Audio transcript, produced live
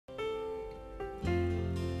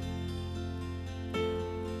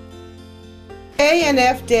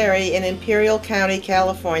K&F Dairy in Imperial County,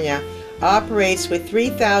 California operates with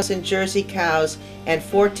 3,000 Jersey cows and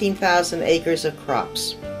 14,000 acres of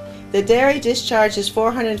crops. The dairy discharges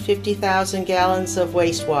 450,000 gallons of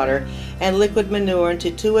wastewater and liquid manure into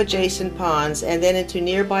 2 adjacent ponds and then into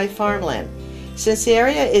nearby farmland. Since the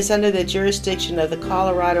area is under the jurisdiction of the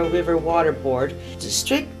Colorado River Water Board,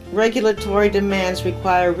 strict regulatory demands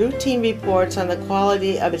require routine reports on the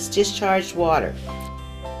quality of its discharged water.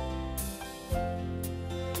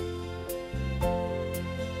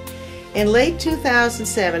 In late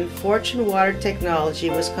 2007, Fortune Water Technology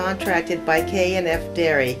was contracted by K&F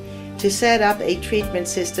Dairy to set up a treatment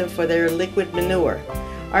system for their liquid manure.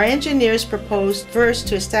 Our engineers proposed first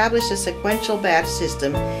to establish a sequential batch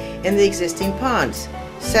system in the existing ponds.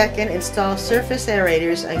 Second, install surface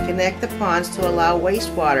aerators and connect the ponds to allow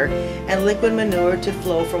wastewater and liquid manure to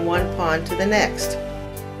flow from one pond to the next.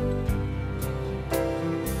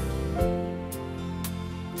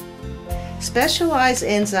 Specialized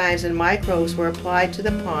enzymes and microbes were applied to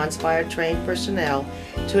the ponds by our trained personnel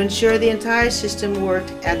to ensure the entire system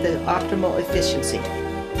worked at the optimal efficiency.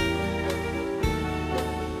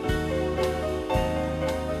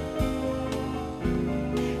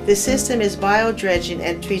 The system is bio-dredging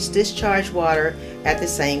and treats discharged water at the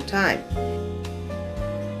same time.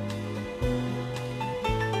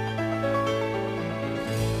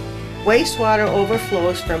 Wastewater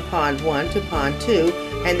overflows from Pond 1 to Pond 2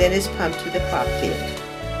 and then is pumped to the crop field.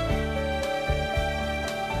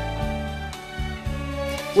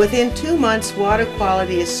 Within 2 months, water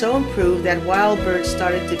quality is so improved that wild birds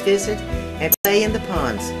started to visit and play in the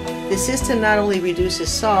ponds. The system not only reduces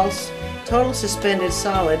salts, total suspended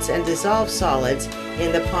solids, and dissolved solids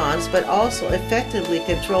in the ponds, but also effectively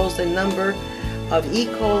controls the number of E.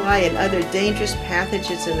 coli and other dangerous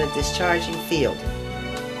pathogens in the discharging field.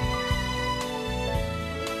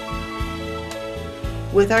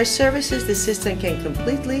 With our services, the system can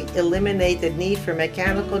completely eliminate the need for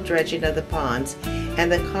mechanical dredging of the ponds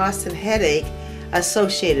and the cost and headache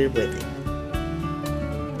associated with it.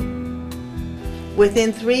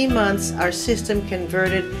 Within 3 months, our system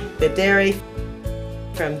converted the dairy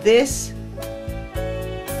from this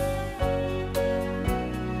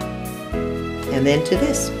and then to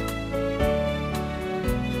this.